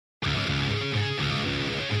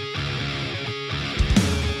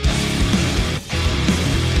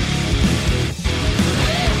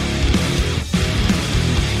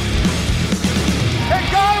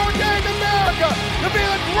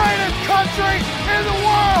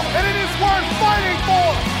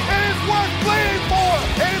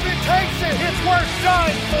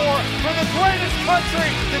the greatest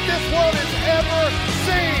country that this world has ever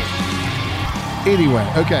seen. Anyway,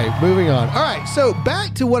 okay, moving on. All right, so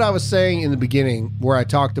back to what I was saying in the beginning where I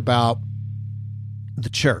talked about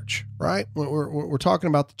the church, right? We're talking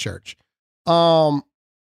about the church.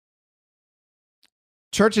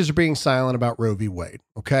 Churches are being silent about Roe v. Wade,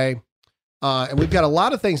 okay? And we've got a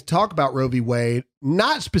lot of things to talk about Roe v. Wade,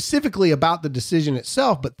 not specifically about the decision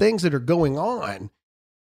itself, but things that are going on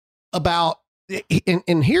about,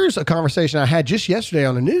 and here's a conversation I had just yesterday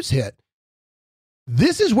on a news hit.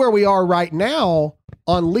 This is where we are right now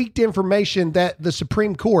on leaked information that the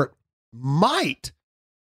Supreme Court might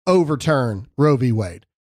overturn Roe v. Wade.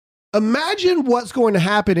 Imagine what's going to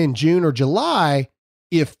happen in June or July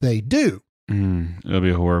if they do. It'll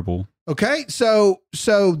be horrible. Okay, so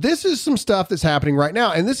this is some stuff that's happening right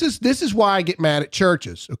now, and this is why I get mad at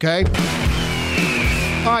churches. Okay,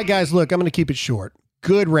 all right, guys, look, I'm going to keep it short.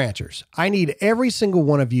 Good ranchers, I need every single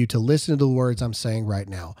one of you to listen to the words I'm saying right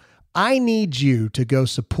now. I need you to go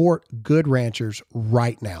support Good Ranchers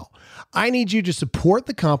right now. I need you to support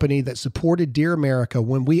the company that supported Dear America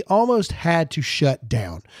when we almost had to shut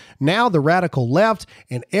down. Now the radical left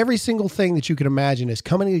and every single thing that you can imagine is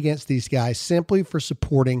coming against these guys simply for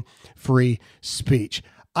supporting free speech.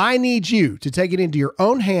 I need you to take it into your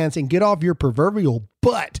own hands and get off your proverbial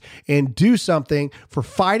butt and do something for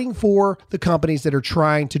fighting for the companies that are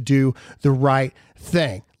trying to do the right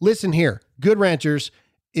thing. Listen here, Good Ranchers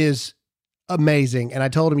is amazing. And I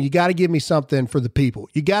told him, you got to give me something for the people.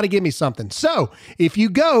 You got to give me something. So if you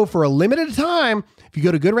go for a limited time, if you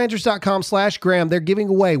go to goodranchers.com/Graham, they're giving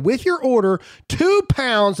away with your order 2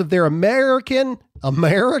 pounds of their American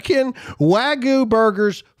Wagyu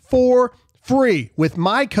burgers for free with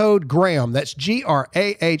my code Graham. That's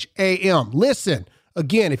GRAHAM. Listen.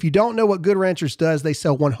 Again, if you don't know what Good Ranchers does, they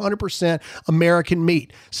sell 100% American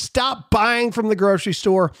meat. Stop buying from the grocery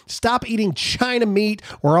store. Stop eating China meat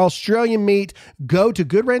or Australian meat. Go to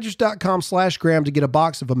goodranchers.com/Graham to get a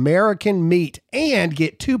box of American meat and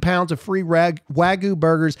get 2 pounds of free Wagyu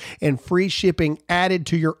burgers and free shipping added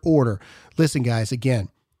to your order. Listen, guys, again,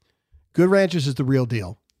 Good Ranchers is the real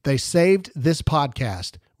deal. They saved this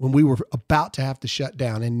podcast when we were about to have to shut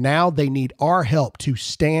down, and now they need our help to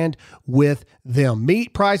stand with them.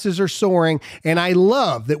 Meat prices are soaring, and I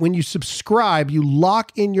love that when you subscribe, you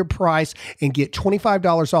lock in your price and get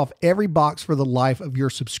 $25 off every box for the life of your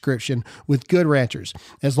subscription with Good Ranchers.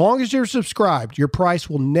 As long as you're subscribed, your price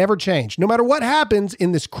will never change, no matter what happens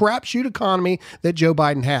in this crapshoot economy that Joe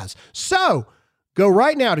Biden has. So, go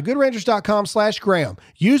right now to goodranchers.com/Graham.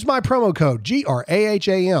 Use my promo code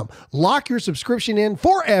GRAHAM. Lock your subscription in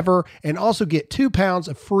forever and also get 2 pounds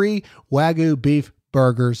of free Wagyu beef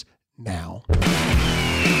burgers now.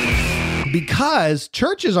 Because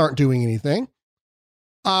churches aren't doing anything.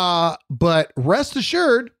 But rest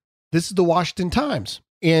assured, this is the Washington Times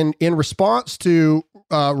in response to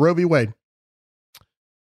Roe v. Wade.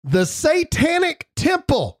 The Satanic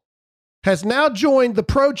Temple has now joined the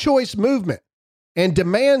pro-choice movement and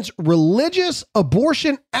demands religious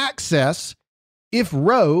abortion access if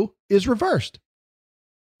Roe is reversed.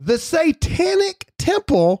 The Satanic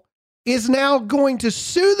Temple is now going to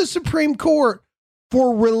sue the Supreme Court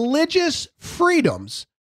for religious freedoms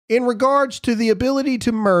in regards to the ability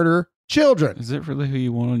to murder children. Is it really who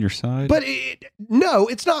you want on your side? But no,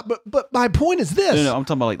 it's not. But my point is this. No, I'm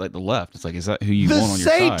talking about like the left. It's like, is that who you want on your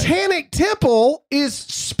side? The Satanic Temple is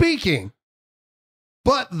speaking,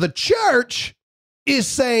 but the church is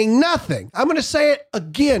saying nothing. I'm going to say it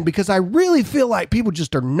again because I really feel like people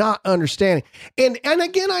just are not understanding. And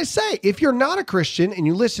again, I say, if you're not a Christian and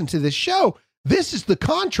you listen to this show, this is the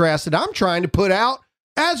contrast that I'm trying to put out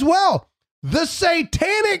as well. The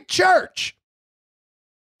Satanic Church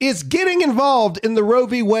is getting involved in the Roe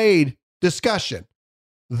v. Wade discussion.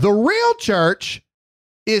 The real church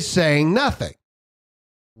is saying nothing.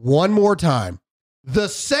 One more time. The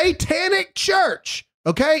Satanic Church.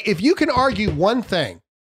 Okay, if you can argue one thing,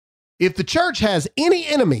 if the church has any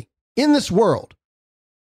enemy in this world,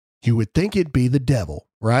 you would think it'd be the devil,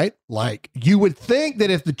 right? Like you would think that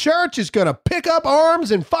if the church is going to pick up arms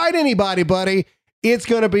and fight anybody, buddy, it's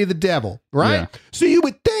going to be the devil, right? Yeah. So you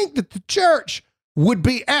would think that the church would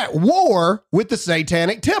be at war with the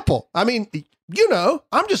Satanic Temple. I mean, you know,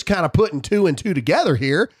 I'm just kind of putting 2 and 2 together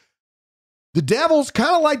here. The devil's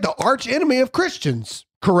kind of like the arch enemy of Christians.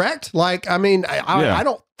 Correct? Like, I mean, I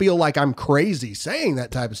don't feel like I'm crazy saying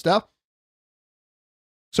that type of stuff.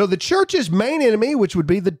 So the church's main enemy, which would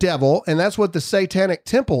be the devil, and that's what the Satanic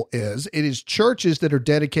Temple is. It is churches that are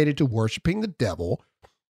dedicated to worshiping the devil,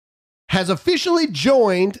 has officially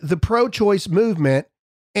joined the pro-choice movement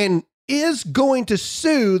and is going to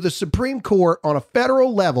sue the Supreme Court on a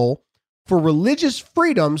federal level for religious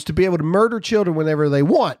freedoms to be able to murder children whenever they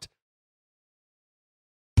want.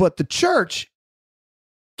 But the church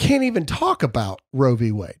can't even talk about Roe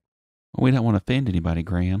v. Wade. We don't want to offend anybody,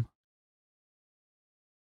 Graham.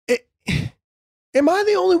 Am I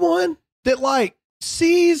the only one that like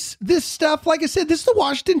sees this stuff? Like I said, this is the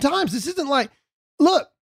Washington Times. This isn't like, look,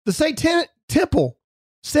 the Satanic Temple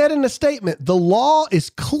said in a statement, the law is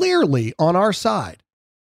clearly on our side.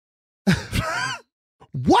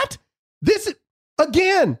 What? This is,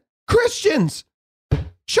 again, Christians,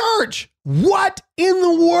 church, what in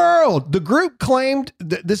the world? The group claimed,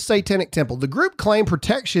 this Satanic Temple, the group claimed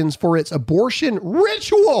protections for its abortion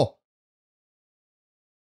ritual.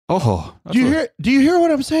 Oh, Do you hear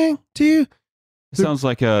what I'm saying to you? sounds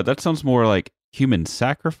like that sounds more like human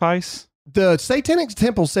sacrifice. The Satanic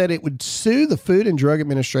Temple said it would sue the Food and Drug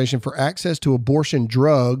Administration for access to abortion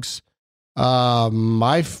drugs,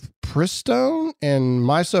 mifepristone and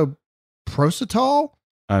misoprostol,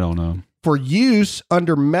 I don't know. for use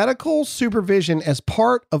under medical supervision as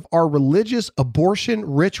part of our religious abortion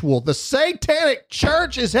ritual. The Satanic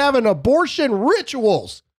Church is having abortion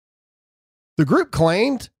rituals. The group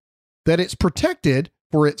claimed that it's protected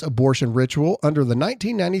for its abortion ritual under the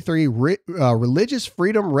 1993 Religious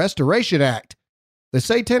Freedom Restoration Act. The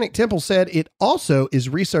Satanic Temple said it also is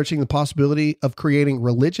researching the possibility of creating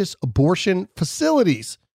religious abortion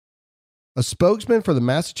facilities. A spokesman for the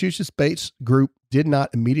Massachusetts-based group did not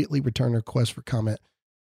immediately return a request for comment.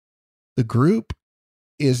 The group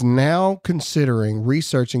is now considering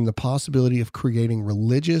researching the possibility of creating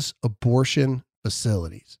religious abortion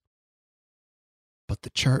facilities. But the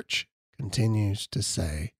church continues to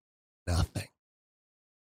say nothing.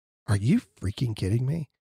 Are you freaking kidding me?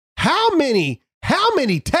 How many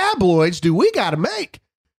tabloids do we got to make?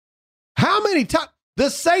 How many times? The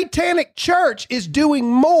Satanic Church is doing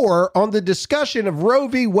more on the discussion of Roe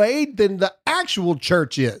v. Wade than the actual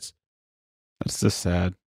church is. That's just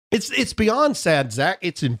sad. It's beyond sad, Zach.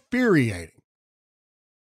 It's infuriating.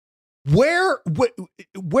 Where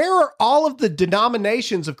are all of the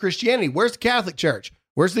denominations of Christianity? Where's the Catholic Church?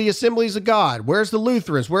 Where's the Assemblies of God? Where's the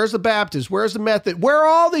Lutherans? Where's the Baptists? Where's the Methodist? Where are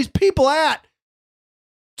all these people at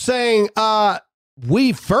saying,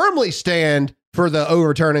 we firmly stand for the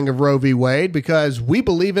overturning of Roe v. Wade because we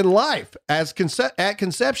believe in life at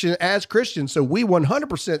conception as Christians. So we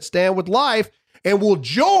 100% stand with life and will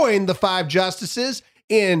join the 5 justices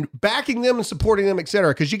in backing them and supporting them, et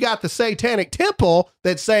cetera. Because you got the Satanic Temple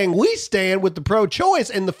that's saying we stand with the pro-choice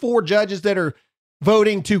and the 4 judges that are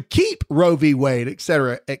voting to keep Roe v. Wade, et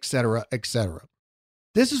cetera, et cetera, et cetera.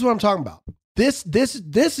 This is what I'm talking about.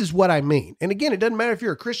 This is what I mean. And again, it doesn't matter if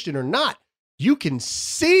you're a Christian or not. You can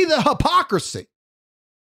see the hypocrisy.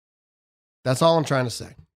 That's all I'm trying to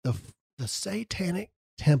say. The Satanic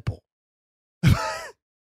Temple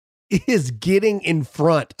is getting in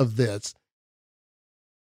front of this.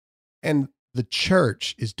 And the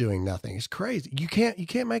church is doing nothing. It's crazy. You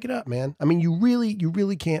can't make it up, man. I mean, you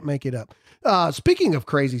really can't make it up. Speaking of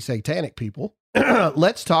crazy satanic people,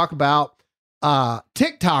 let's talk about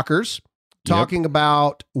TikTokers talking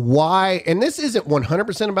about why, and this isn't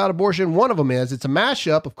 100% about abortion. One of them is, it's a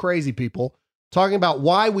mashup of crazy people talking about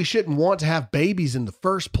why we shouldn't want to have babies in the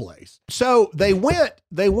first place. So they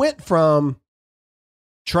went from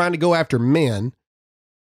trying to go after men,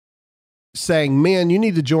 saying, men, you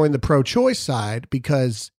need to join the pro-choice side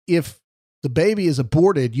because if the baby is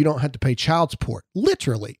aborted, you don't have to pay child support.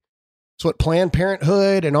 Literally. It's what Planned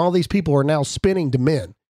Parenthood and all these people are now spinning to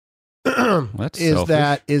men. That's is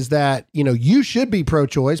selfish. that, you know, you should be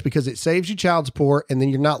pro-choice because it saves you child support and then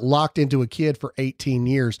you're not locked into a kid for 18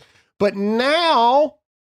 years. But now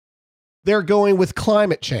they're going with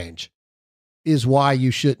climate change is why you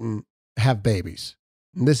shouldn't have babies.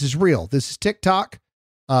 And this is real. This is TikTok.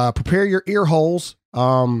 Prepare your ear holes.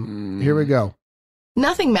 Here we go.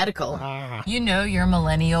 Nothing medical. You know you're a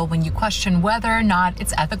millennial when you question whether or not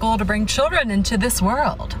it's ethical to bring children into this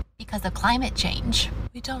world. Because of climate change.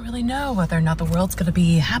 We don't really know whether or not the world's going to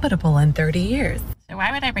be habitable in 30 years. So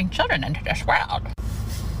why would I bring children into this world?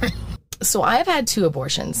 So I've had 2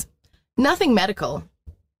 abortions. Nothing medical.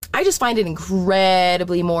 I just find it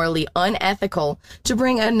incredibly morally unethical to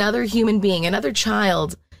bring another human being, another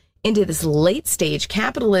child, into this late stage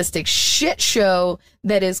capitalistic shit show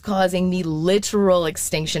that is causing the literal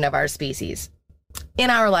extinction of our species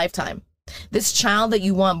in our lifetime. This child that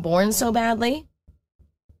you want born so badly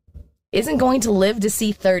isn't going to live to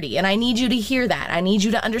see 30. And I need you to hear that. I need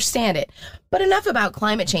you to understand it. But enough about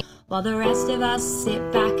climate change. While the rest of us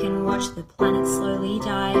sit back and watch the planet slowly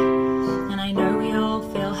die. And I know we all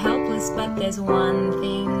feel helpless, but there's one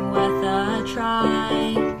thing worth a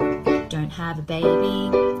try. Don't have a baby.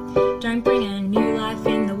 don't bring a new life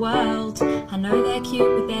in the world. I know they're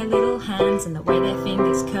cute with their little hands and the way their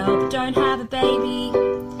fingers curl, but don't have a baby.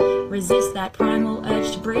 Resist that primal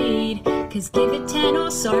urge to breed, 'cause give it 10 or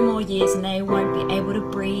so more years and they won't be able to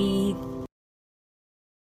breathe.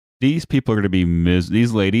 These people are going to be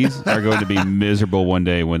these ladies are going to be miserable one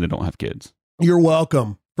day when they don't have kids. You're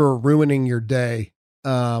welcome for ruining your day.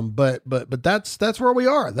 But that's where we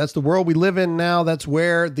are. That's the world we live in now. That's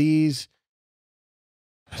where these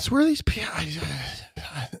people,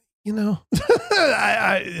 you know,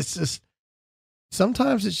 it's just,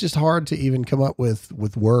 sometimes it's just hard to even come up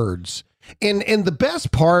with words. And the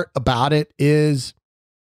best part about it is,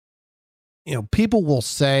 you know, people will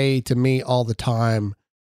say to me all the time,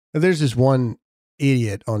 there's this one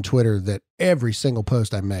idiot on Twitter that every single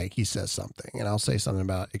post I make, he says something, and I'll say something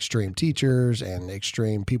about extreme teachers and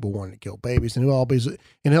extreme people wanting to kill babies, and he'll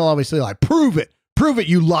always say like, prove it,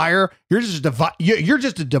 you liar. You're just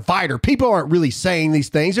a divider. People aren't really saying these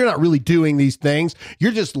things. They're not really doing these things.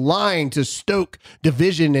 You're just lying to stoke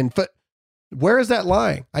division and where is that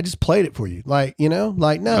lying? I just played it for you. Like, you know,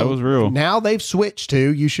 like, no, that was real. Now they've switched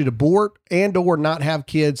to, you should abort and or not have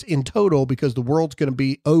kids in total because the world's going to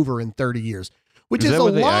be over in 30 years, which is a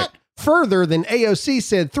lot further than AOC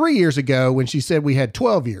said 3 years ago when she said we had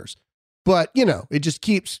 12 years. But, you know, it just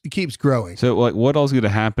keeps growing. So like, what else is going to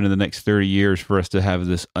happen in the next 30 years for us to have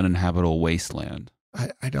this uninhabitable wasteland?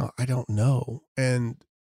 I don't know. And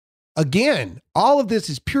again, all of this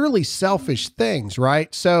is purely selfish things,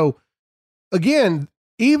 right? So again,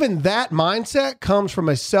 even that mindset comes from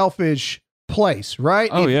a selfish place, right?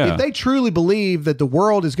 Oh, yeah. If they truly believe that the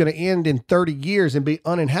world is going to end in 30 years and be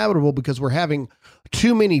uninhabitable because we're having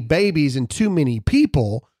too many babies and too many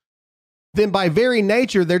people, then by very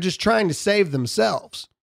nature, they're just trying to save themselves.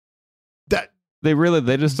 They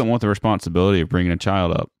just don't want the responsibility of bringing a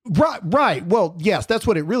child up. Right. Well, yes, that's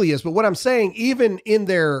what it really is. But what I'm saying, even in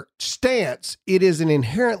their stance, it is an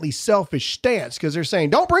inherently selfish stance because they're saying,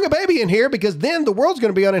 don't bring a baby in here because then the world's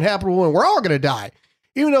going to be uninhabitable and we're all going to die.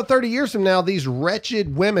 Even though 30 years from now, these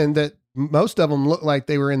wretched women that most of them look like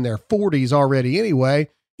they were in their 40s already anyway,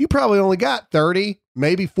 you probably only got 30,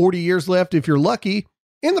 maybe 40 years left if you're lucky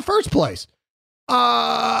in the first place.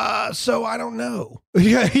 So I don't know.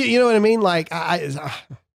 You know what I mean? Like I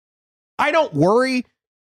don't worry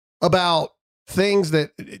about things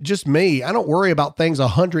that just me. I don't worry about things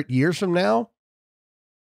 100 years from now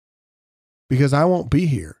because I won't be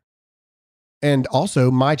here. And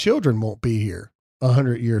also my children won't be here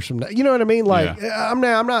 100 years from now. You know what I mean? Like I'm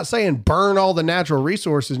not saying burn all the natural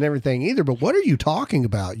resources and everything either, but what are you talking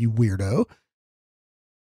about, you weirdo?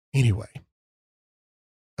 Anyway,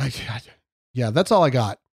 yeah, that's all I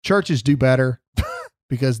got. Churches do better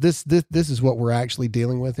because this is what we're actually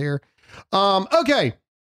dealing with here. Okay.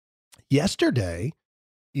 Yesterday,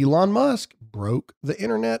 Elon Musk broke the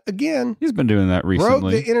internet again. He's been doing that recently.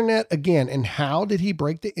 Broke the internet again. And how did he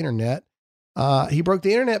break the internet? He broke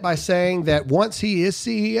the internet by saying that once he is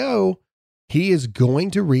CEO, he is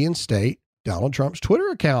going to reinstate Donald Trump's Twitter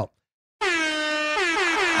account.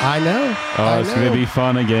 I know. Oh, it's going to be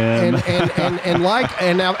fun again.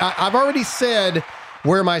 And now I've already said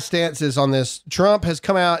where my stance is on this. Trump has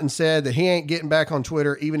come out and said that he ain't getting back on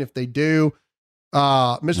Twitter, even if they do.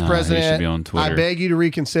 Mr. President, he should be on Twitter. I beg you to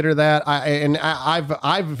reconsider that.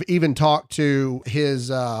 I've even talked to his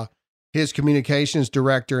communications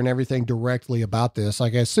director and everything directly about this.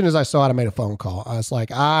 Like as soon as I saw it, I made a phone call. I was like,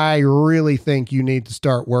 I really think you need to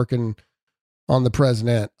start working on the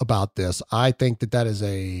president about this. I think that is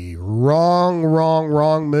a wrong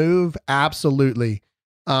move. Absolutely.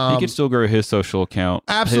 He could still grow his social account.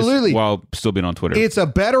 Absolutely. While still being on Twitter. It's a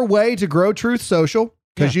better way to grow Truth Social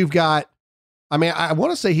because you've got, I mean, I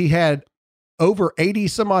want to say he had over 80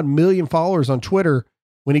 some odd million followers on Twitter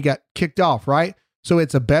when he got kicked off, right? So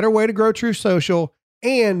it's a better way to grow Truth Social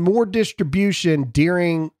and more distribution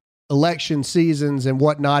during election seasons and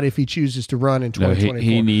whatnot if he chooses to run in 2024.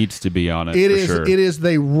 He needs to be on it. It is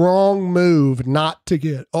the wrong move not to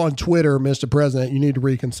get on Twitter, Mr. President. You need to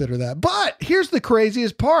reconsider that. But here's the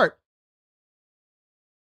craziest part.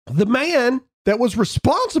 The man that was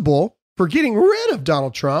responsible for getting rid of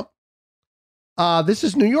Donald Trump, this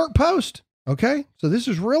is New York Post. Okay. So this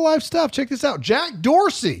is real life stuff. Check this out. Jack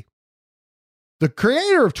Dorsey, the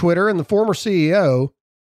creator of Twitter and the former CEO,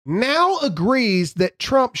 now agrees that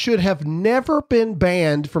Trump should have never been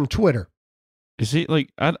banned from Twitter. Is he like,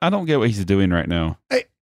 I don't get what he's doing right now.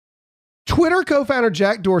 Twitter co-founder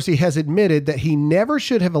Jack Dorsey has admitted that he never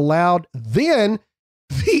should have allowed then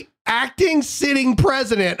the acting sitting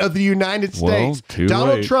president of the United States,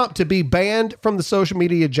 Donald Trump, to be banned from the social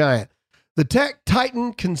media giant. The tech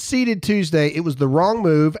titan conceded Tuesday it was the wrong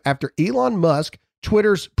move after Elon Musk,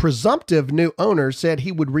 Twitter's presumptive new owner, said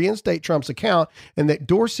he would reinstate Trump's account and that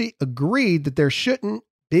Dorsey agreed that there shouldn't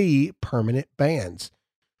be permanent bans.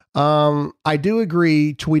 I do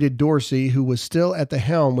agree, tweeted Dorsey, who was still at the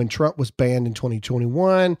helm when Trump was banned in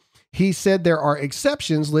 2021. He said there are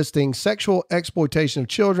exceptions listing sexual exploitation of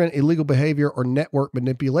children, illegal behavior, or network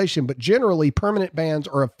manipulation, but generally permanent bans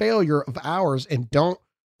are a failure of ours and don't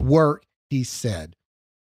work, he said.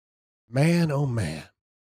 Man, oh man,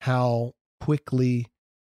 how quickly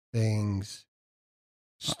things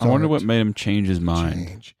I wonder what made him change his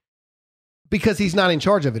mind. Because he's not in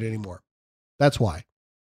charge of it anymore. That's why.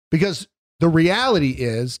 Because the reality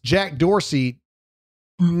is Jack Dorsey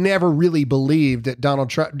never really believed that Donald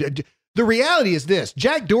Trump. The reality is this: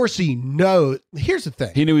 Jack Dorsey knows. Here's the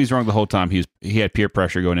thing. He knew he was wrong the whole time. He had peer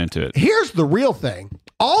pressure going into it. Here's the real thing.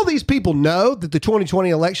 All these people know that the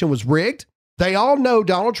 2020 election was rigged. They all know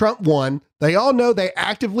Donald Trump won. They all know they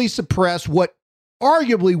actively suppressed what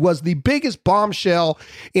arguably was the biggest bombshell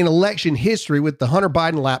in election history with the Hunter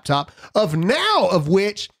Biden laptop, of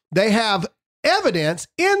which they have evidence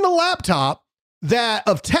in the laptop that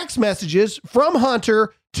of text messages from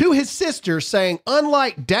Hunter to his sister saying,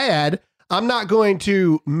 unlike dad, I'm not going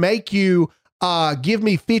to make you give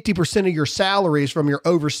me 50% of your salaries from your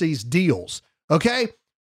overseas deals. Okay.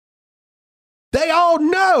 They all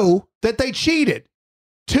know that they cheated.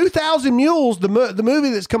 2,000 Mules, the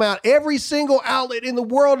movie that's come out, every single outlet in the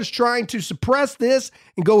world is trying to suppress this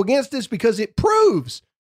and go against this because it proves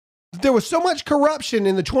that there was so much corruption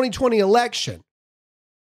in the 2020 election.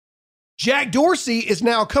 Jack Dorsey is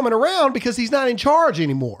now coming around because he's not in charge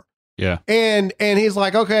anymore. Yeah. And he's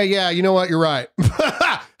like, okay, yeah, you know what? You're right.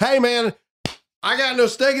 Hey, man, I got no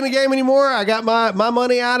stake in the game anymore. I got my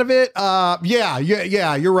money out of it. Yeah,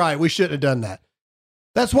 you're right. We shouldn't have done that.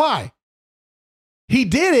 That's why. He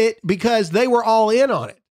did it because they were all in on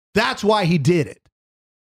it. That's why he did it.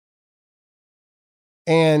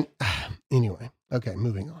 And anyway, okay,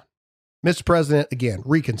 moving on. Mr. President, again,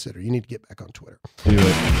 reconsider. You need to get back on Twitter. Do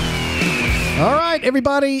it. All right,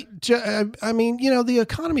 everybody. I mean, you know, the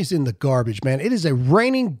economy's in the garbage, man. It is a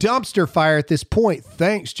raining dumpster fire at this point.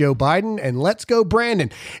 Thanks, Joe Biden. And let's go,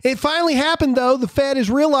 Brandon. It finally happened, though. The Fed is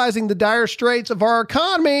realizing the dire straits of our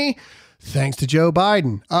economy. Thanks to Joe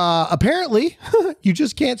Biden. Apparently, you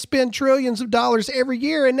just can't spend trillions of dollars every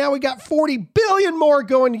year, and now we got 40 billion more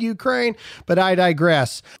going to Ukraine. But I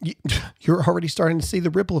digress. You're already starting to see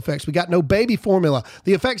the ripple effects. We got no baby formula.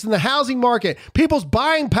 The effects in the housing market. People's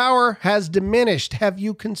buying power has diminished. Have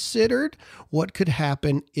you considered what could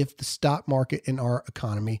happen if the stock market in our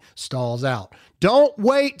economy stalls out? Don't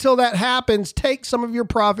wait till that happens. Take some of your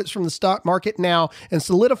profits from the stock market now and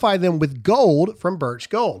solidify them with gold from Birch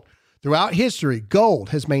Gold. Throughout history, gold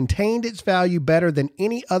has maintained its value better than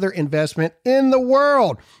any other investment in the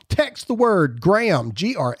world. Text the word GRAHAM,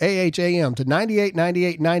 GRAHAM, to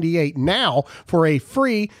 989898 now for a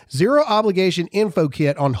free, zero-obligation info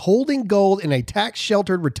kit on holding gold in a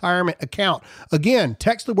tax-sheltered retirement account. Again,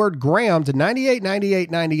 text the word GRAHAM to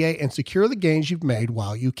 989898 and secure the gains you've made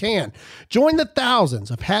while you can. Join the thousands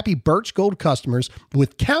of happy Birch Gold customers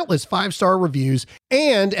with countless 5-star reviews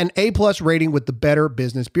and an A+ rating with the Better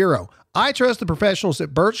Business Bureau. I trust the professionals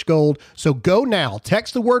at Birch Gold, so go now.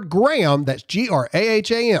 Text the word GRAHAM, that's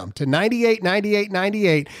GRAHAM, to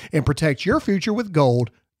 989898 and protect your future with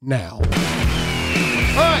gold now.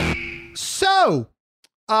 All right. So,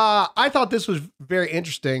 I thought this was very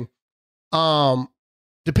interesting.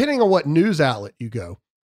 Depending on what news outlet you go,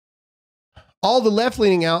 all the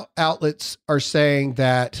left-leaning outlets are saying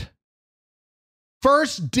that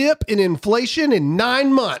first dip in inflation in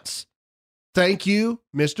 9 months. Thank you,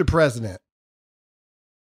 Mr. President.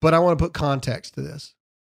 But I want to put context to this.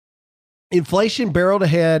 Inflation barreled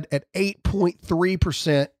ahead at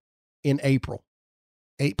 8.3% in April.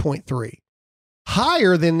 8.3.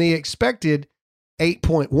 Higher than the expected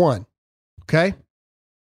 8.1. Okay?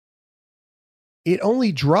 It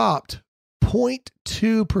only dropped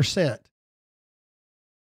 0.2%.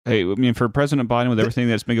 Hey, I mean, for President Biden, with everything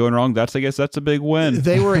that's been going wrong, I guess that's a big win.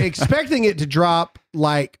 They were expecting it to drop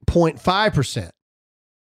like 0.5%.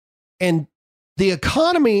 And the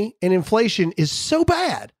economy and inflation is so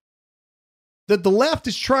bad that the left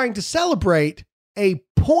is trying to celebrate a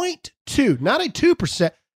 0.2, not a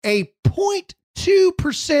 2%, a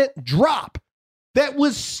 0.2% drop that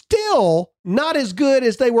was still not as good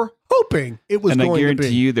as they were hoping it was going to be. And I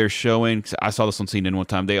guarantee you they're showing, I saw this on CNN one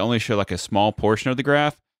time, they only show like a small portion of the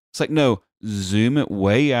graph. It's like, no, zoom it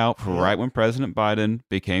way out for right when President Biden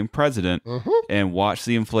became president and watch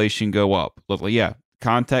the inflation go up. Look, like, yeah,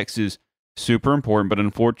 context is super important, but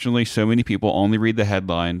unfortunately, so many people only read the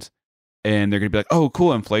headlines and they're going to be like, oh,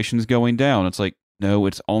 cool, inflation's going down. It's like, no,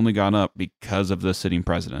 it's only gone up because of the sitting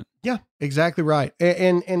president. Yeah, exactly right.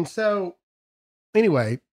 And so,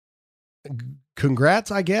 anyway,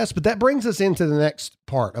 congrats, I guess. But that brings us into the next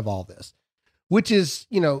part of all this, which is,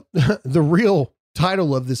 the real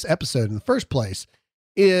title of this episode in the first place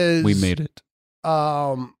is... We made it.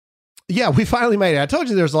 Yeah, we finally made it. I told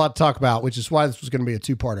you there's a lot to talk about, which is why this was going to be a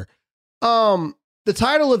two-parter. The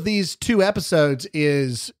title of these two episodes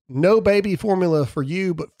is No Baby Formula for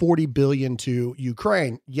You, but $40 billion to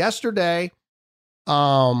Ukraine. Yesterday,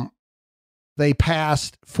 they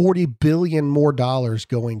passed $40 billion more dollars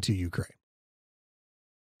going to Ukraine.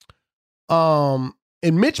 And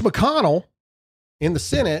Mitch McConnell in the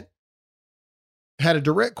Senate had a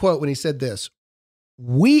direct quote when he said this: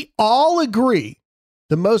 "We all agree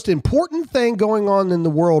the most important thing going on in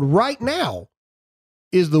the world right now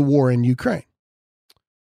is the war in Ukraine."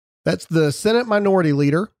 That's the Senate Minority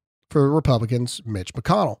Leader for Republicans, Mitch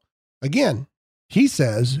McConnell. Again, he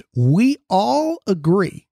says, we all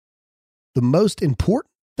agree the most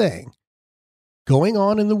important thing going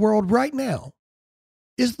on in the world right now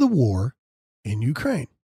is the war in Ukraine.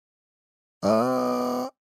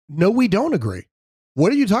 No, we don't agree.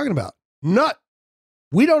 What are you talking about?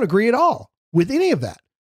 We don't agree at all with any of that.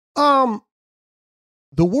 The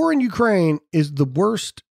war in Ukraine is the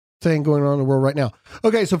worst thing going on in the world right now.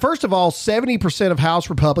 Okay, so first of all, 70% of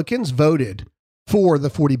House Republicans voted for the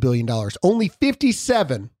 $40 billion. Only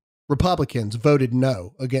 57 Republicans voted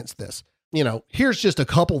no against this. Here's just a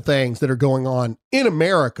couple things that are going on in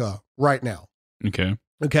America right now.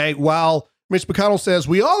 Okay, while Mitch McConnell says,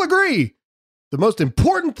 we all agree the most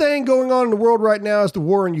important thing going on in the world right now is the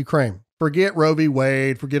war in Ukraine. Forget Roe v.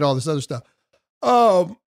 Wade, forget all this other stuff.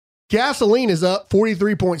 Gasoline is up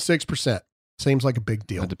 43.6%. Seems like a big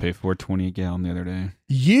deal. I had to pay $4.20 a gallon the other day.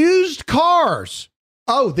 Used cars.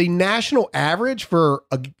 Oh, the national average for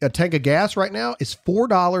a tank of gas right now is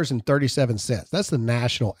 $4.37. That's the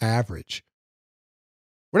national average.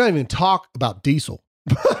 We're not even talk about diesel.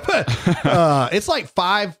 It's like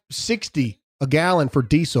 $5.60 a gallon for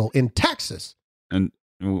diesel in Texas. And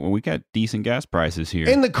we got decent gas prices here.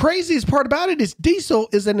 And the craziest part about it is diesel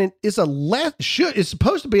is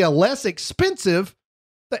supposed to be a less expensive.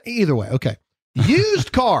 Either way, okay.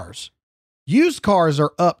 Used cars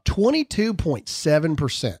are up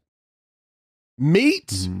 22.7%.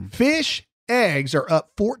 Meats, fish, eggs are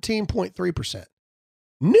up 14.3%.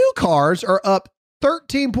 New cars are up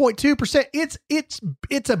 13.2%.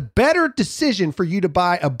 It's a better decision for you to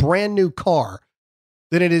buy a brand new car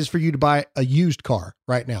than it is for you to buy a used car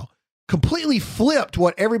right now. Completely flipped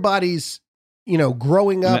what everybody's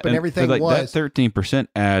growing up and everything was. That 13%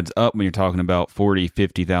 adds up when you're talking about $40,000,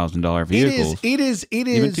 $50,000 vehicles. It is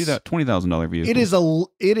even to that $20,000 vehicle.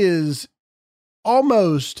 It is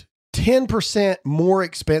almost 10% more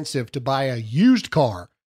expensive to buy a used car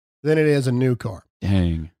than it is a new car.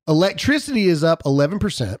 Dang. Electricity is up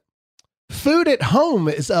 11%. Food at home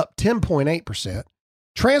is up 10.8%.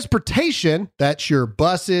 Transportation, that's your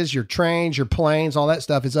buses, your trains, your planes, all that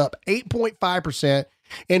stuff, is up 8.5%.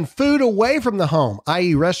 And food away from the home,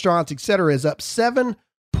 i.e. restaurants, etc., is up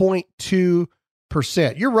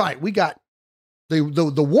 7.2%. You're right. We got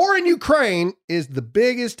the war in Ukraine is the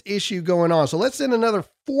biggest issue going on. So let's send another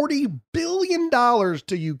 $40 billion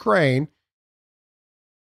to Ukraine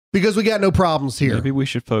because we got no problems here. Maybe we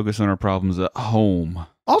should focus on our problems at home.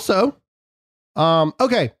 Also,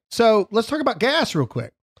 okay, so let's talk about gas real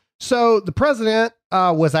quick. So the president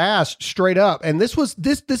was asked straight up, and this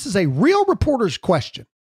is a real reporter's question.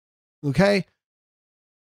 Okay.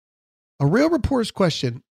 A real reporter's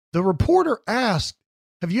question. The reporter asked,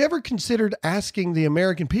 have you ever considered asking the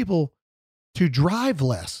American people to drive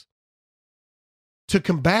less to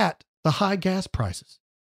combat the high gas prices?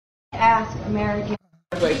 Ask Americans.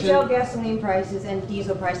 Retail gasoline prices and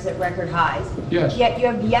diesel prices at record highs. Yes. Yet you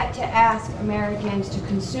have yet to ask Americans to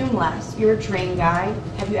consume less. You're a train guy.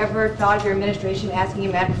 Have you ever thought of your administration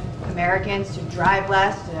asking Americans to drive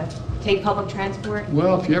less, to take public transport?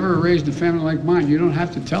 Well, if you ever raised a family like mine, you don't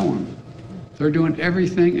have to tell them. They're doing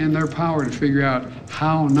everything in their power to figure out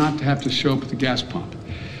how not to have to show up at the gas pump.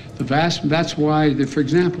 That's why, for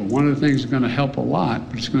example, one of the things that's going to help a lot,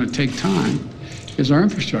 but it's going to take time, is our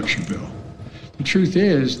infrastructure bill. The truth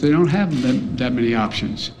is, they don't have that many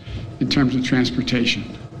options in terms of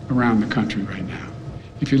transportation around the country right now.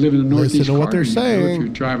 If you live in the Northeast corridor, if you're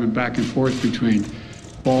driving back and forth between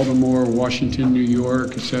Baltimore, Washington, New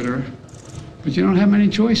York, etc., but you don't have many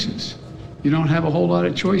choices. You don't have a whole lot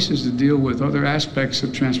of choices to deal with other aspects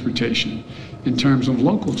of transportation in terms of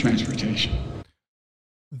local transportation.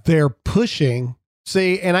 they're pushing.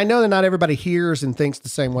 See, and I know that not everybody hears and thinks the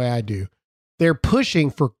same way I do. They're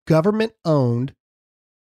pushing for government-owned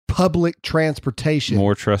public transportation.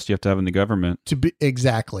 More trust you have to have in the government. To be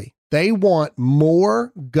exactly. They want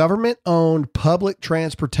more government-owned public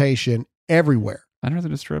transportation everywhere. I'd rather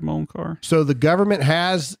just drive my own car. So the government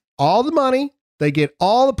has all the money, they get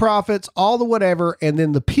all the profits, all the whatever, and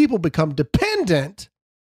then the people become dependent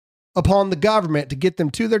upon the government to get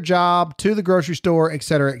them to their job, to the grocery store, et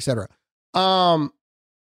cetera, et cetera.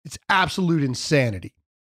 It's absolute insanity.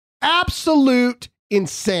 Absolute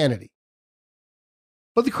insanity.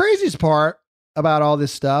 But the craziest part about all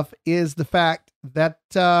this stuff is the fact that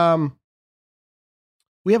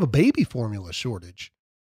we have a baby formula shortage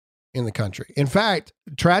in the country. In fact,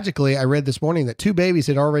 tragically, I read this morning that 2 babies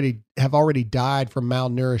have already died from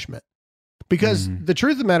malnourishment. Because the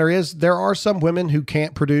truth of the matter is, there are some women who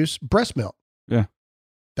can't produce breast milk. Yeah.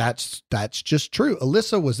 That's just true.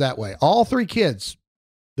 Alyssa was that way. All 3 kids,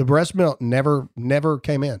 the breast milk never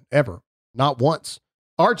came in, ever. Not once.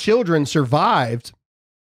 Our children survived.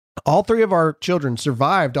 All 3 of our children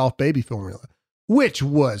survived off baby formula, which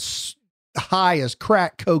was high as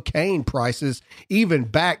crack cocaine prices even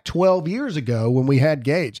back 12 years ago when we had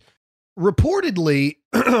Gage. Reportedly,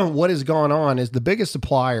 what has gone on is the biggest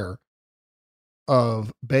supplier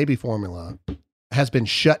of baby formula has been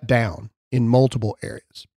shut down in multiple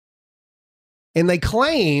areas. And they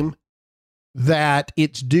claim that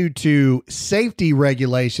it's due to safety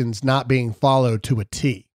regulations not being followed to a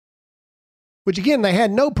T. Which again, they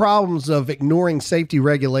had no problems of ignoring safety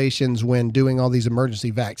regulations when doing all these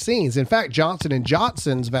emergency vaccines. In fact, Johnson &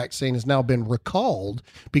 Johnson's vaccine has now been recalled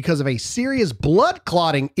because of a serious blood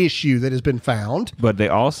clotting issue that has been found. But they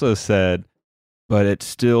also said, but it's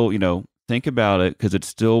still, think about it, because it's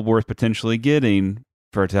still worth potentially getting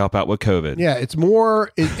for it to help out with COVID. Yeah, it's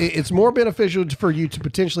more beneficial for you to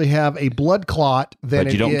potentially have a blood clot than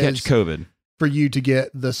but you don't catch COVID for you to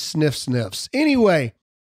get the sniffs. Anyway,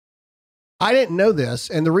 I didn't know this,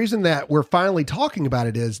 and the reason that we're finally talking about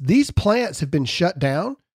it is these plants have been shut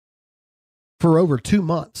down for over 2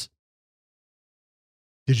 months.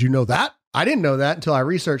 Did you know that? I didn't know that until I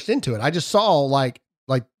researched into it. I just saw like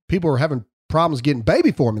people were having problems getting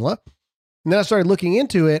baby formula. And then I started looking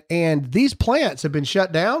into it, and these plants have been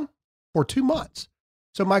shut down for 2 months.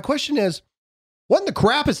 So my question is, what in the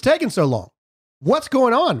crap is taking so long? What's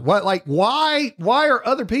going on? Why are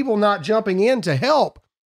other people not jumping in to help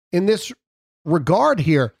in this regard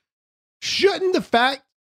here? Shouldn't the fact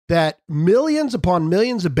that millions upon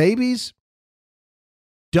millions of babies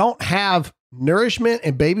don't have nourishment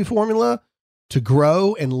and baby formula to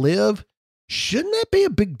grow and live, shouldn't that be a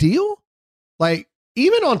big deal?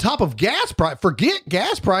 Even on top of gas price, forget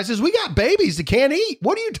gas prices. We got babies that can't eat.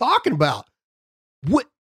 What are you talking about? What?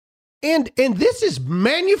 And this is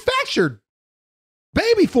manufactured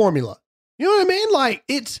baby formula. You know what I mean?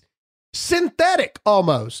 It's synthetic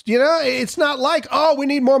almost. It's not like, oh, we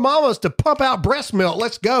need more mamas to pump out breast milk.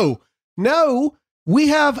 Let's go. No, we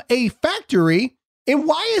have a factory. And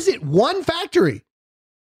why is it one factory?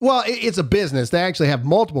 Well, it's a business. They actually have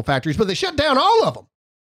multiple factories, but they shut down all of them.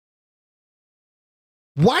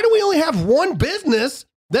 Why do we only have one business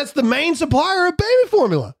that's the main supplier of baby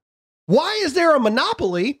formula? Why is there a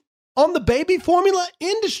monopoly on the baby formula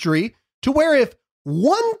industry to where if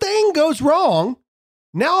one thing goes wrong,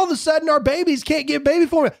 now all of a sudden our babies can't get baby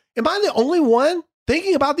formula? Am I the only one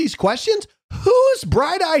thinking about these questions? Whose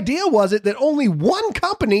bright idea was it that only one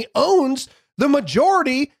company owns the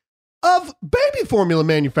majority of baby formula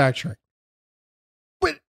manufacturing?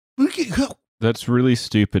 That's really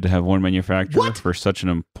stupid to have one manufacturer for such an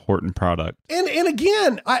important product. And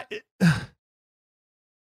again, and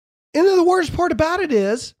the worst part about it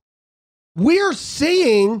is we're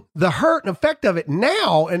seeing the hurt and effect of it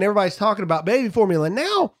now, and everybody's talking about baby formula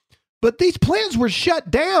now, but these plants were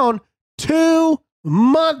shut down 2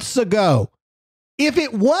 months ago. If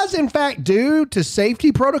it was in fact due to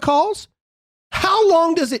safety protocols, how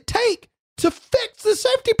long does it take to fix the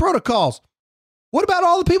safety protocols? What about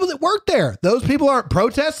all the people that work there? Those people aren't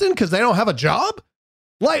protesting because they don't have a job?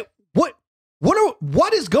 What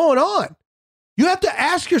is going on? You have to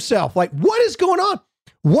ask yourself, what is going on?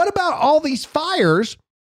 What about all these fires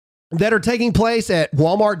that are taking place at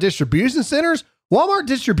Walmart distribution centers? Walmart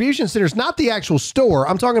distribution centers, not the actual store.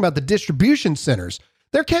 I'm talking about the distribution centers.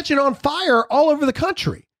 They're catching on fire all over the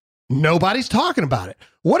country. Nobody's talking about it.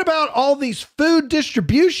 What about all these food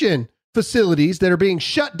distribution facilities that are being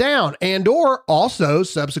shut down and or also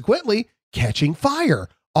subsequently catching fire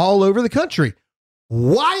all over the country?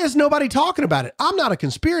 Why is nobody talking about it? I'm not a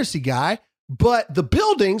conspiracy guy, but the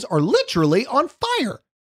buildings are literally on fire.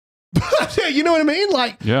 You know what I mean?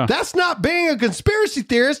 Like, Yeah. that's not being a conspiracy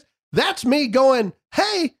theorist. That's me going,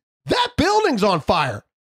 hey, that building's on fire.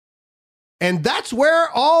 And that's where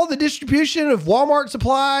all the distribution of Walmart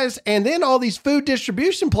supplies and then all these food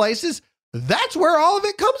distribution places, that's where all of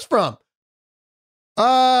it comes from.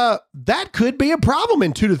 That could be a problem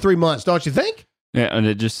in 2 to 3 months, don't you think? Yeah, and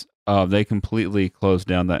it just they completely closed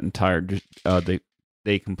down that entire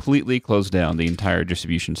they completely closed down the entire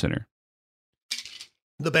distribution center.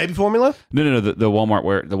 The baby formula? No, the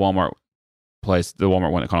Walmart place, the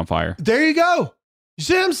Walmart one that caught on fire. There you go. You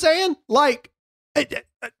see what I'm saying? Like,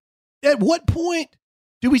 at what point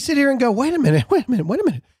do we sit here and go, wait a minute.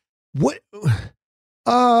 What?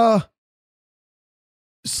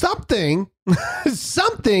 Something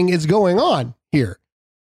is going on here.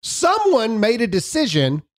 Someone made a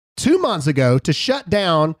decision 2 months ago to shut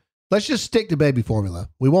down. Let's just stick to baby formula.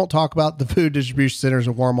 We won't talk about the food distribution centers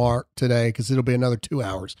of Walmart today because it'll be another 2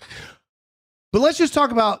 hours. But let's just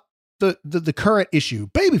talk about the current issue,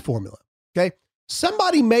 baby formula. Okay.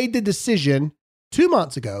 Somebody made the decision 2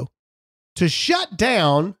 months ago to shut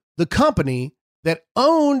down the company that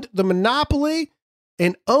owned the monopoly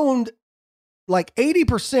and owned like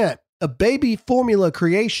 80% of baby formula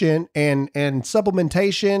creation and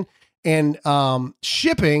supplementation and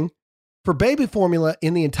shipping for baby formula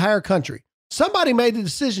in the entire country. Somebody made the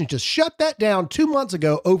decision to shut that down 2 months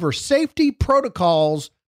ago over safety protocols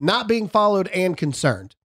not being followed and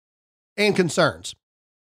concerns.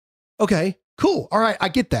 Okay, cool. All right, I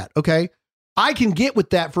get that. Okay. I can get with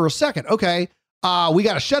that for a second. Okay. We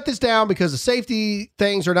got to shut this down because the safety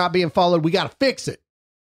things are not being followed. We got to fix it.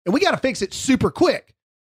 And we got to fix it super quick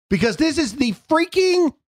because this is the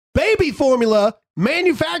freaking baby formula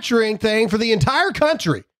manufacturing thing for the entire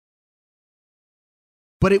country.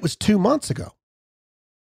 But it was 2 months ago.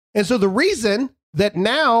 And so the reason that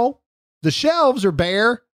now the shelves are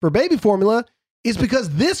bare for baby formula is because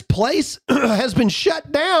this place has been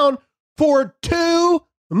shut down for 2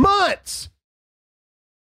 months.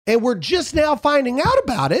 And we're just now finding out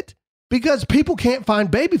about it because people can't find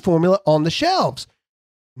baby formula on the shelves.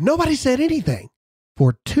 Nobody said anything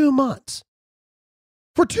for 2 months.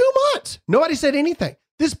 For 2 months, nobody said anything.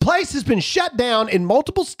 This place has been shut down in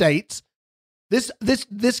multiple states.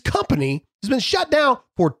 This company has been shut down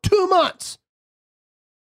for 2 months.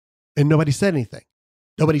 And nobody said anything.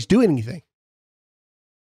 Nobody's doing anything.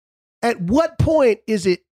 At what point is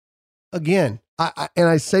it, again,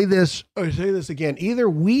 I say this again, either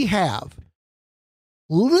we have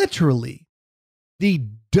literally the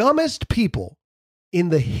dumbest people in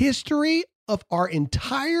the history of our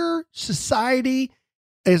entire society,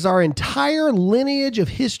 as our entire lineage of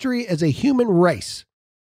history as a human race,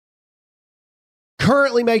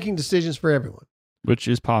 currently making decisions for everyone. Which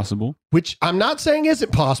is possible. Which I'm not saying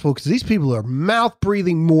isn't possible because these people are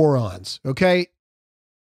mouth-breathing morons, okay?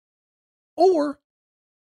 Or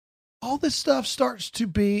all this stuff starts to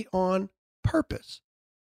be on purpose.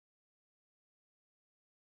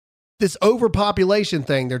 This overpopulation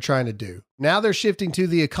thing they're trying to do. Now they're shifting to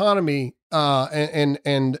the economy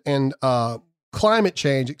and climate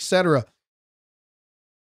change, etc.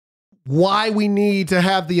 Why we need to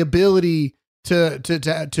have the ability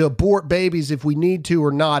to abort babies if we need to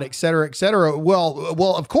or not, et cetera, et cetera.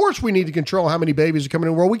 Well, of course we need to control how many babies are coming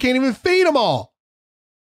in the world. We can't even feed them all.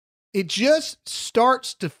 It just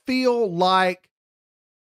starts to feel like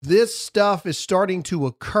this stuff is starting to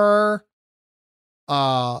occur.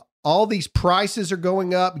 All these prices are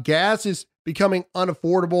going up. Gas is becoming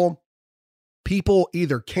unaffordable. People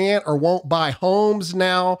either can't or won't buy homes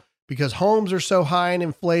now because homes are so high and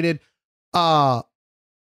inflated.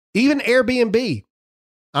 Even Airbnb.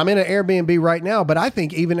 I'm in an Airbnb right now, but I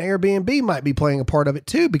think even Airbnb might be playing a part of it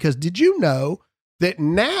too, because did you know that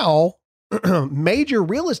now major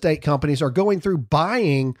real estate companies are going through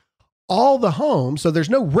buying all the homes, so there's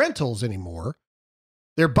no rentals anymore.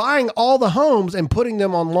 They're buying all the homes and putting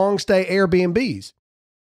them on long stay Airbnbs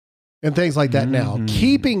and things like that now,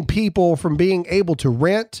 keeping people from being able to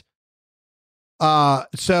rent.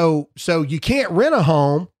 So you can't rent a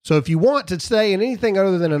home. So if you want to stay in anything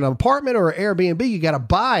other than an apartment or an Airbnb, you got to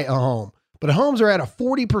buy a home. But homes are at a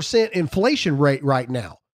 40% inflation rate right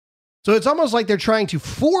now. So it's almost like they're trying to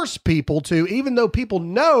force people to, even though people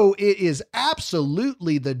know it is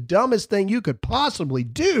absolutely the dumbest thing you could possibly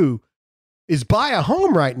do is buy a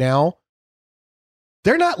home right now.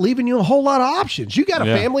 They're not leaving you a whole lot of options. You got a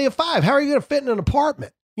family of 5. How are you going to fit in an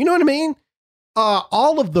apartment? You know what I mean?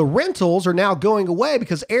 All of the rentals are now going away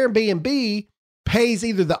because Airbnb pays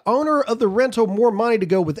either the owner of the rental more money to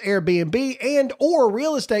go with Airbnb, and or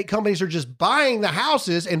real estate companies are just buying the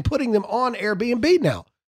houses and putting them on Airbnb now.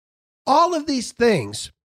 All of these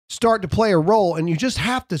things start to play a role. And you just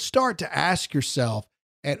have to start to ask yourself,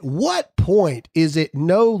 at what point is it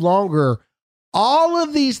no longer all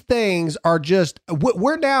of these things are just,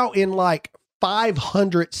 we're now in like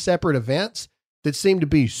 500 separate events that seem to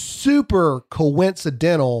be super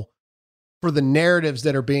coincidental for the narratives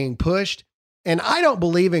that are being pushed. And I don't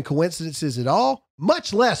believe in coincidences at all,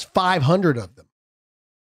 much less 500 of them.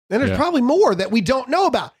 And there's probably more that we don't know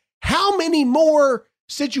about. How many more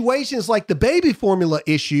situations like the baby formula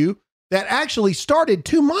issue that actually started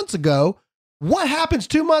 2 months ago? What happens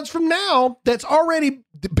 2 months from now that's already,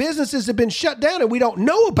 the businesses have been shut down and we don't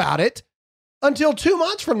know about it until 2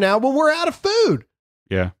 months from now when we're out of food?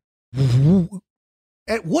 Yeah.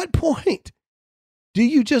 At what point do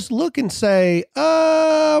you just look and say,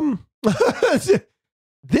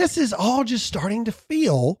 this is all just starting to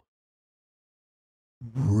feel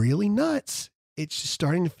really nuts. It's just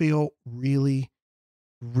starting to feel really,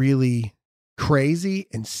 really crazy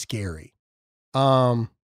and scary.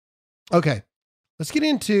 Okay, let's get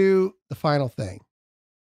into the final thing.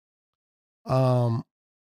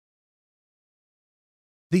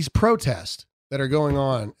 These protests that are going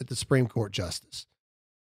on at the Supreme Court justice,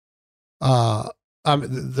 the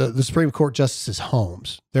Supreme Court justices'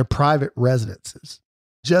 homes, their private residences.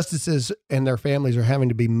 Justices and their families are having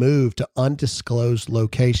to be moved to undisclosed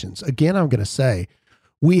locations. Again, I'm going to say,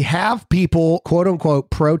 we have people, quote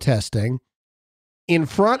unquote, protesting in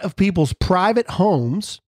front of people's private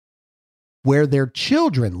homes where their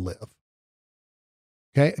children live.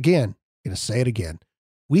 Okay, again, I'm going to say it again.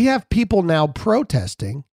 We have people now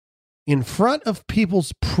protesting in front of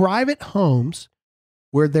people's private homes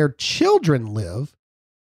where their children live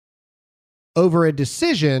over a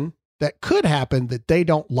decision that could happen that they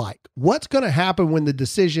don't like. What's going to happen when the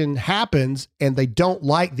decision happens and they don't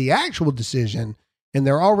like the actual decision and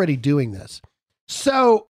they're already doing this?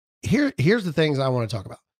 So here's the things I want to talk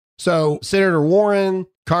about. So Senator Warren,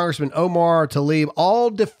 Congressman Omar, Tlaib, all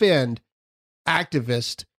defend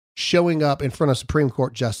activists showing up in front of Supreme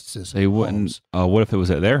Court justices. They wouldn't. What if it was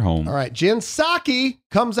at their home? All right. Jen Psaki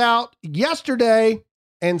comes out yesterday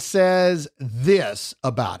and says this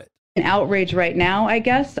about it. An outrage right now, I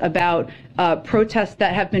guess, about protests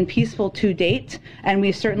that have been peaceful to date. And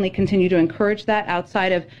we certainly continue to encourage that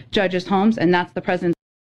outside of judges' homes. And that's the president.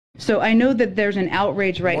 So I know that there's an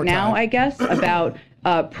outrage right now, I guess, about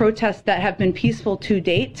protests that have been peaceful to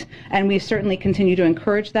date. And we certainly continue to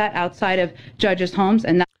encourage that outside of judges' homes.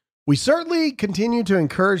 And we certainly continue to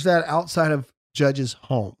encourage that outside of judges'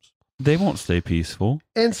 homes. They won't stay peaceful.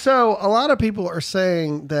 And so a lot of people are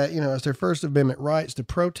saying that, you know, it's their First Amendment rights to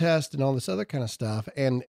protest and all this other kind of stuff.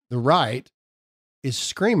 And the right is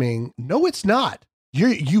screaming, no, it's not.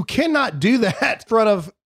 You cannot do that in front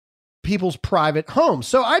of people's private homes.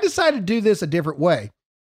 So I decided to do this a different way.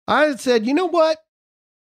 I said, you know what?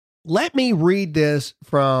 Let me read this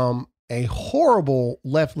from a horrible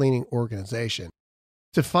left-leaning organization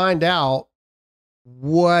to find out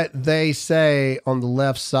what they say on the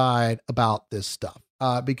left side about this stuff.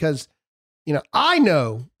 Because, you know, I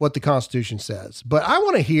know what the Constitution says, but I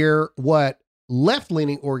want to hear what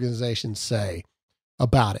left-leaning organizations say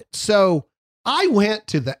about it. So I went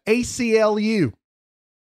to the ACLU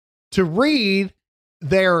to read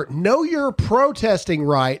their Know Your Protesting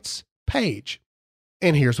Rights page.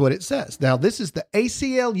 And here's what it says. Now, this is the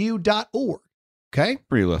ACLU.org. Okay.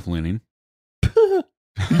 Pretty left-leaning.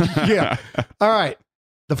 Yeah. All right.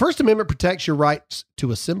 The First Amendment protects your rights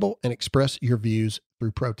to assemble and express your views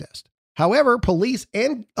through protest. However, police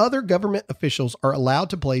and other government officials are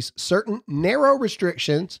allowed to place certain narrow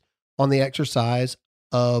restrictions on the exercise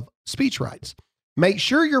of speech rights. Make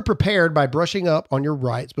sure you're prepared by brushing up on your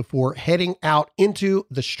rights before heading out into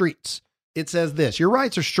the streets. It says this: your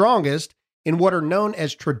rights are strongest in what are known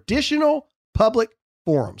as traditional public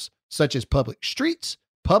forums, such as public streets,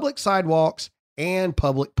 public sidewalks, and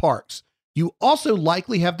public parks. You also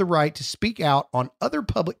likely have the right to speak out on other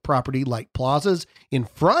public property like plazas in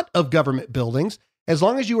front of government buildings, as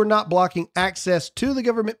long as you are not blocking access to the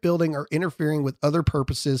government building or interfering with other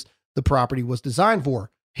purposes the property was designed for.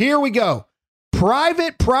 Here we go.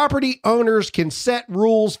 Private property owners can set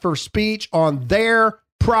rules for speech on their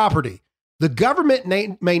property. The government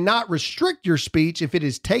may not restrict your speech if it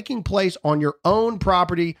is taking place on your own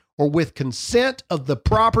property or with consent of the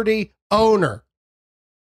property owner.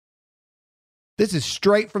 This is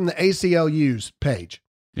straight from the ACLU's page.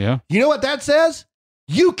 Yeah. You know what that says?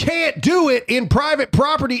 You can't do it in private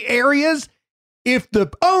property areas if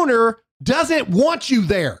the owner doesn't want you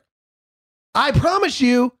there. I promise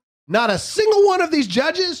you, not a single one of these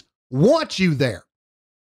judges wants you there.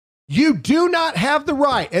 You do not have the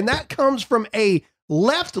right. And that comes from a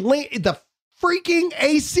left lean, the freaking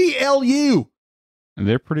ACLU. And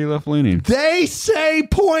they're pretty left leaning. They say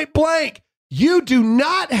point blank, you do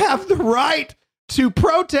not have the right to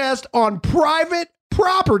protest on private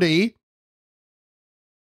property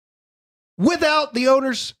without the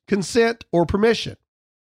owner's consent or permission.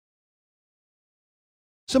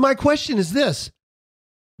 So my question is this: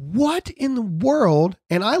 what in the world,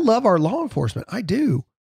 and I love our law enforcement, I do.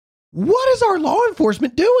 What is our law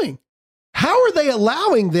enforcement doing? How are they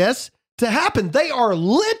allowing this to happen? They are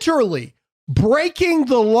literally breaking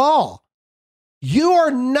the law. You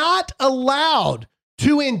are not allowed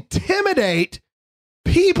to intimidate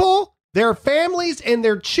people, their families, and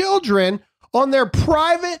their children on their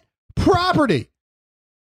private property.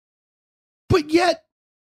 But yet,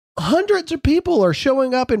 hundreds of people are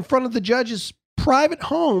showing up in front of the judge's private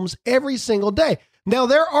homes every single day. Now,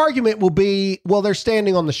 their argument will be, well, they're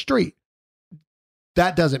standing on the street.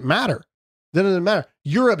 That doesn't matter. That doesn't matter.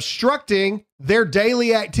 You're obstructing their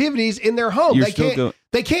daily activities in their home.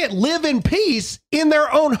 They can't live in peace in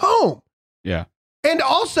their own home. Yeah. And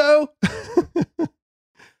also,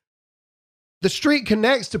 the street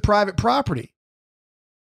connects to private property.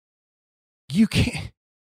 You can't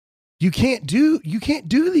do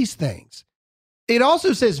these things. It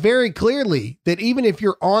also says very clearly that even if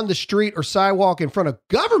you're on the street or sidewalk in front of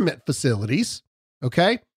government facilities,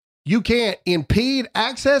 okay, you can't impede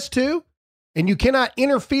access to, and you cannot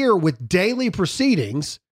interfere with daily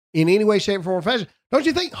proceedings in any way, shape, form, or fashion. Don't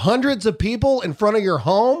you think hundreds of people in front of your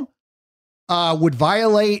home would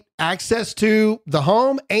violate access to the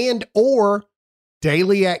home and or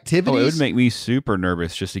daily activities? Oh, it would make me super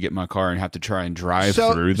nervous just to get in my car and have to try and drive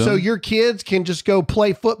through them. So your kids can just go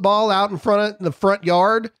play football out in the front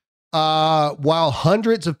yard while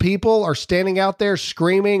hundreds of people are standing out there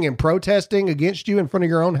screaming and protesting against you in front of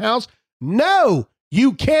your own house? No,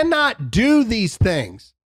 you cannot do these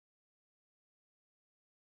things.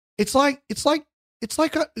 It's like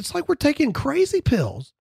we're taking crazy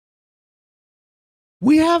pills.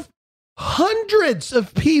 We have hundreds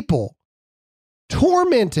of people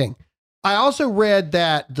tormenting. I also read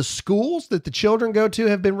that the schools that the children go to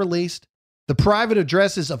have been released. The private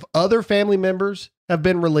addresses of other family members have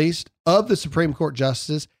been released of the Supreme Court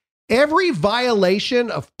justices. Every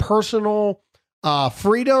violation of personal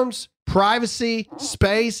freedoms, privacy,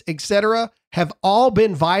 space, etc., have all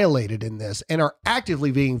been violated in this and are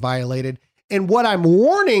actively being violated. And what I'm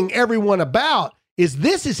warning everyone about is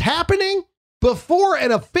this is happening before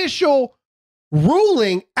an official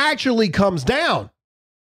ruling actually comes down.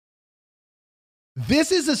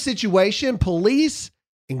 This is a situation police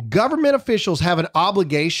and government officials have an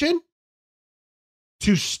obligation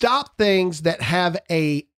to stop things that have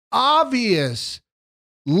a obvious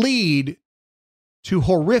lead to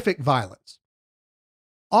horrific violence.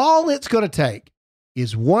 All it's going to take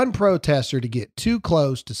is one protester to get too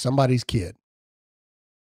close to somebody's kid.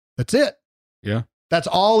 That's it. Yeah. That's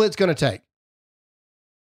all it's going to take.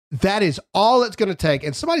 That is all it's going to take.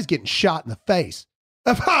 And somebody's getting shot in the face.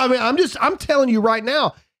 I mean, I'm telling you right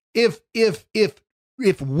now, if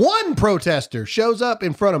one protester shows up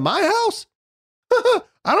in front of my house,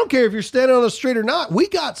 I don't care if you're standing on the street or not, we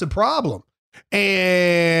got some problem.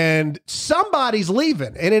 And somebody's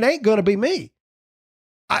leaving, and it ain't going to be me.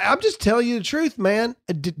 I'm just telling you the truth, man.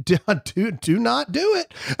 Do not do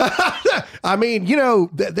it. I mean, you know,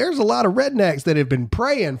 there's a lot of rednecks that have been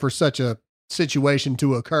praying for such a situation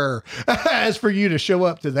to occur as for you to show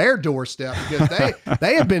up to their doorstep, because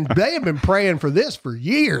they have been praying for this for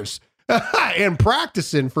years and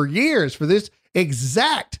practicing for years for this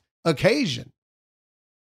exact occasion.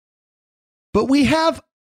 But we have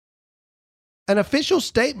an official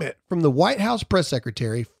statement from the White House press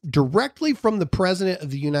secretary directly from the President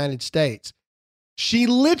of the United States. She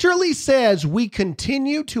literally says we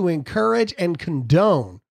continue to encourage and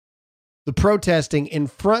condone the protesting in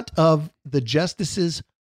front of the justices'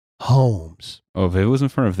 homes. Oh, if it was in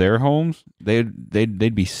front of their homes,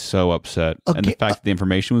 they'd be so upset. And the fact that the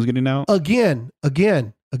information was getting out. Again,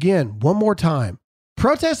 one more time.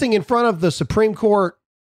 Protesting in front of the Supreme Court,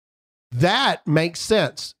 that makes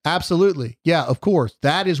sense. Absolutely. Yeah, of course.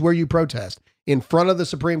 That is where you protest, in front of the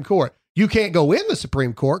Supreme Court. You can't go in the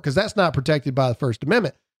Supreme Court because that's not protected by the First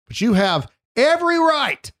Amendment, but you have every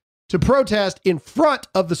right to protest in front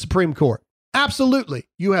of the Supreme Court. Absolutely.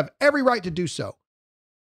 You have every right to do so.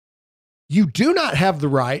 You do not have the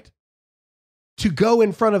right to go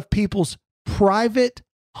in front of people's private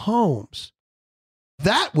homes.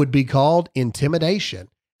 That would be called intimidation.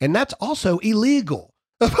 And that's also illegal.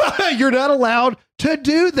 You're not allowed to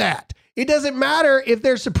do that. It doesn't matter if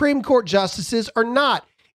they're Supreme Court justices or not.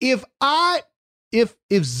 If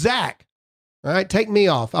Zach All right, take me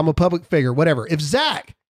off. I'm a public figure, whatever. If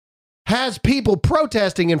Zach has people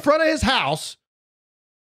protesting in front of his house,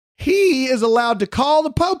 he is allowed to call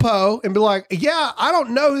the popo and be like, yeah, I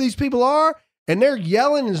don't know who these people are. And they're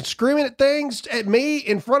yelling and screaming at things at me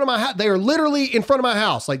in front of my house. They are literally in front of my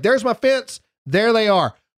house. Like, there's my fence. There they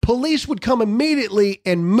are. Police would come immediately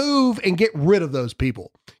and move and get rid of those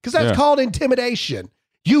people because that's called intimidation.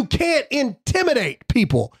 You can't intimidate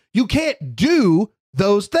people. You can't do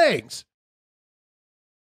those things.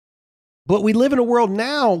 But we live in a world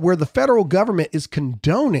now where the federal government is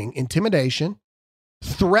condoning intimidation,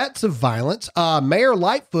 threats of violence. Mayor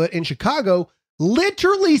Lightfoot in Chicago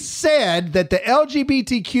literally said that the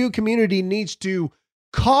LGBTQ community needs to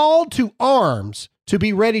call to arms to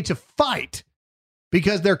be ready to fight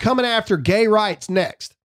because they're coming after gay rights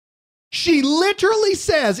next. She literally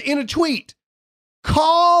says in a tweet,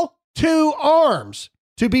 call to arms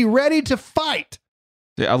to be ready to fight.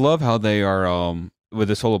 I love how they are, with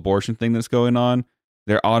this whole abortion thing that's going on,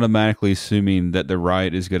 they're automatically assuming that the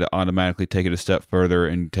right is going to automatically take it a step further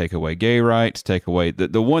and take away gay rights, take away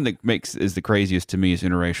the one that is the craziest to me is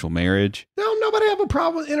interracial marriage. No, nobody have a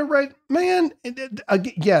problem with interracial. Man,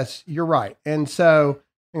 yes, you're right. And so,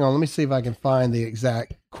 hang on, let me see if I can find the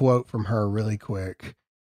exact quote from her really quick.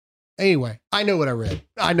 Anyway, I know what I read.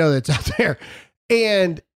 I know that's out there.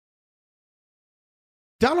 And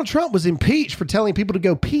Donald Trump was impeached for telling people to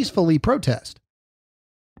go peacefully protest.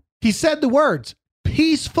 He said the words,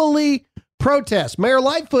 peacefully protest. Mayor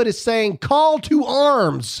Lightfoot is saying call to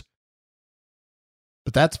arms.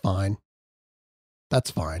 But that's fine.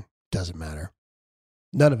 That's fine. Doesn't matter.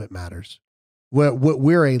 None of it matters.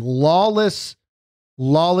 We're a lawless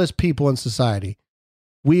people in society.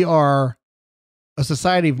 We are a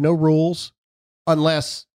society of no rules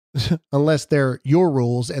unless they're your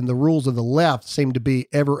rules, and the rules of the left seem to be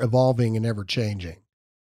ever evolving and ever changing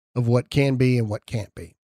of what can be and what can't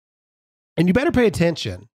be. And you better pay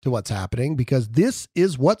attention to what's happening because this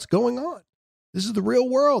is what's going on. This is the real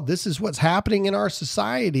world. This is what's happening in our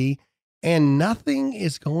society, and nothing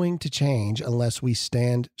is going to change unless we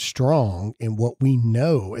stand strong in what we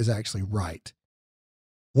know is actually right.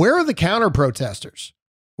 Where are the counter protesters?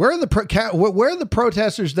 Where are the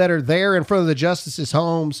protesters that are there in front of the justices'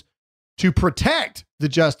 homes to protect the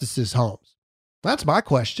justices' homes? That's my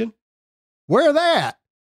question. Where are they at?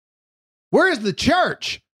 Where is the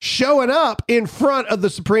church showing up in front of the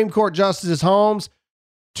Supreme Court justices' homes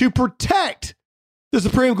to protect the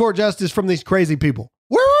Supreme Court justice from these crazy people?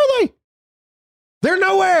 Where are they? They're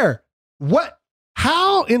nowhere. What?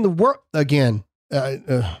 How in the world? Again,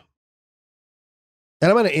 and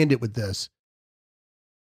I'm going to end it with this.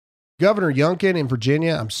 Governor Youngkin in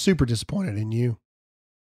Virginia, I'm super disappointed in you.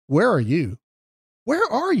 Where are you?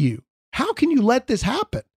 Where are you? How can you let this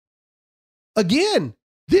happen? Again,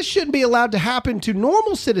 this shouldn't be allowed to happen to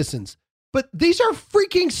normal citizens, but these are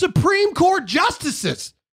freaking Supreme Court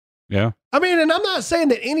justices. Yeah. I mean, and I'm not saying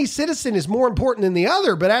that any citizen is more important than the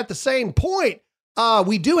other, but at the same point,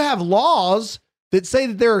 we do have laws that say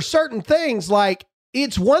that there are certain things like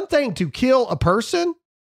it's one thing to kill a person.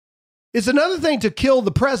 It's another thing to kill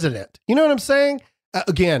the president. You know what I'm saying?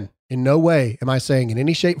 Again, in no way am I saying in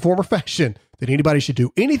any shape, form, or fashion that anybody should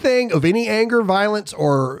do anything of any anger, violence,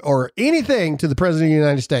 or anything to the president of the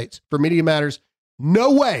United States for media matters.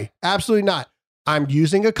 No way. Absolutely not. I'm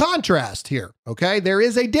using a contrast here. Okay. There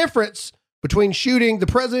is a difference between shooting the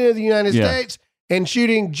president of the United States and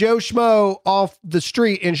shooting Joe Schmo off the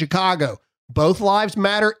street in Chicago. Both lives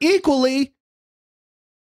matter equally.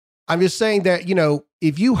 I'm just saying that, you know,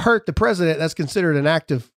 if you hurt the president, that's considered an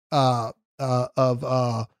act of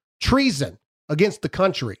treason against the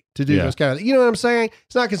country to do those kind of, you know what I'm saying?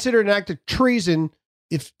 It's not considered an act of treason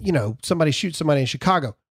if, you know, somebody shoots somebody in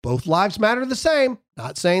Chicago. Both lives matter the same.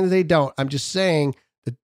 Not saying that they don't. I'm just saying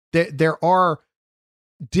that there are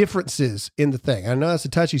differences in the thing. I know that's a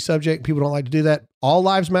touchy subject. People don't like to do that. All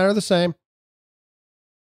lives matter the same.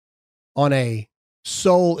 On a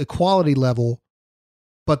soul equality level,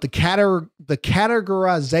 but the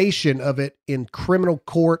categorization of it in criminal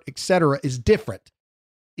court, etc., is different.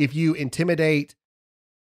 If you intimidate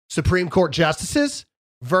Supreme Court justices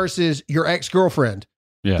versus your ex-girlfriend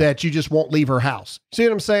that you just won't leave her house. See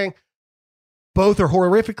what I'm saying? Both are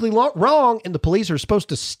horrifically wrong, and the police are supposed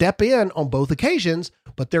to step in on both occasions,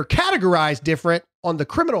 but they're categorized different on the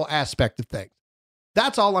criminal aspect of things.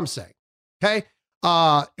 That's all I'm saying. Okay.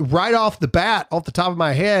 Right off the bat, off the top of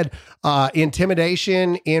my head,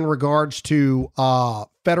 intimidation in regards to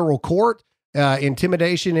federal court.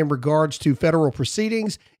 intimidation in regards to federal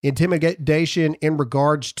proceedings, intimidation in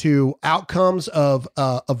regards to outcomes of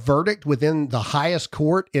a verdict within the highest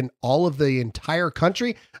court in all of the entire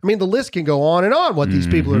country. I mean, the list can go on and on what these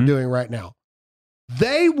people are doing right now.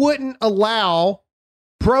 They wouldn't allow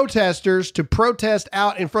protesters to protest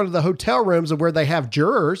out in front of the hotel rooms of where they have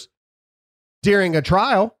jurors during a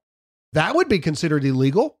trial. That would be considered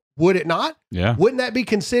illegal, would it not? Yeah. Wouldn't that be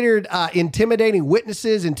considered intimidating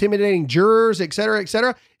witnesses, intimidating jurors, et cetera, et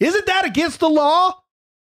cetera? Isn't that against the law?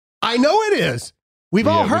 I know it is. We've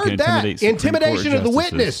all heard that. Intimidation of the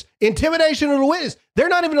witness. Intimidation of the witness. They're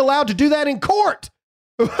not even allowed to do that in court.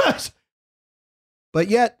 But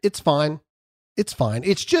yet, it's fine. It's fine.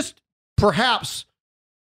 It's just perhaps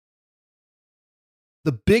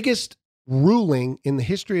the biggest ruling in the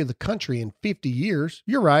history of the country in 50 years.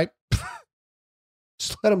 You're right.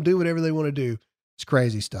 Just let them do whatever they want to do. It's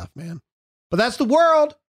crazy stuff, man. But that's the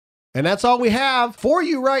world. And that's all we have for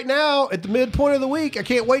you right now at the midpoint of the week. I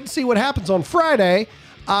can't wait to see what happens on Friday.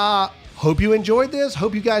 Hope you enjoyed this.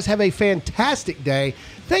 Hope you guys have a fantastic day.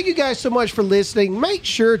 Thank you guys so much for listening. Make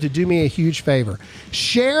sure to do me a huge favor.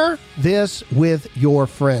 Share this with your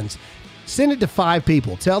friends. Send it to 5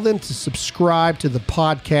 people. Tell them to subscribe to the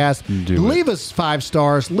podcast. Leave us 5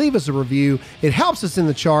 stars. Leave us a review. It helps us in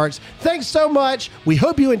the charts. Thanks so much. We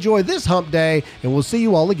hope you enjoy this hump day, and we'll see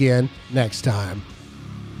you all again next time.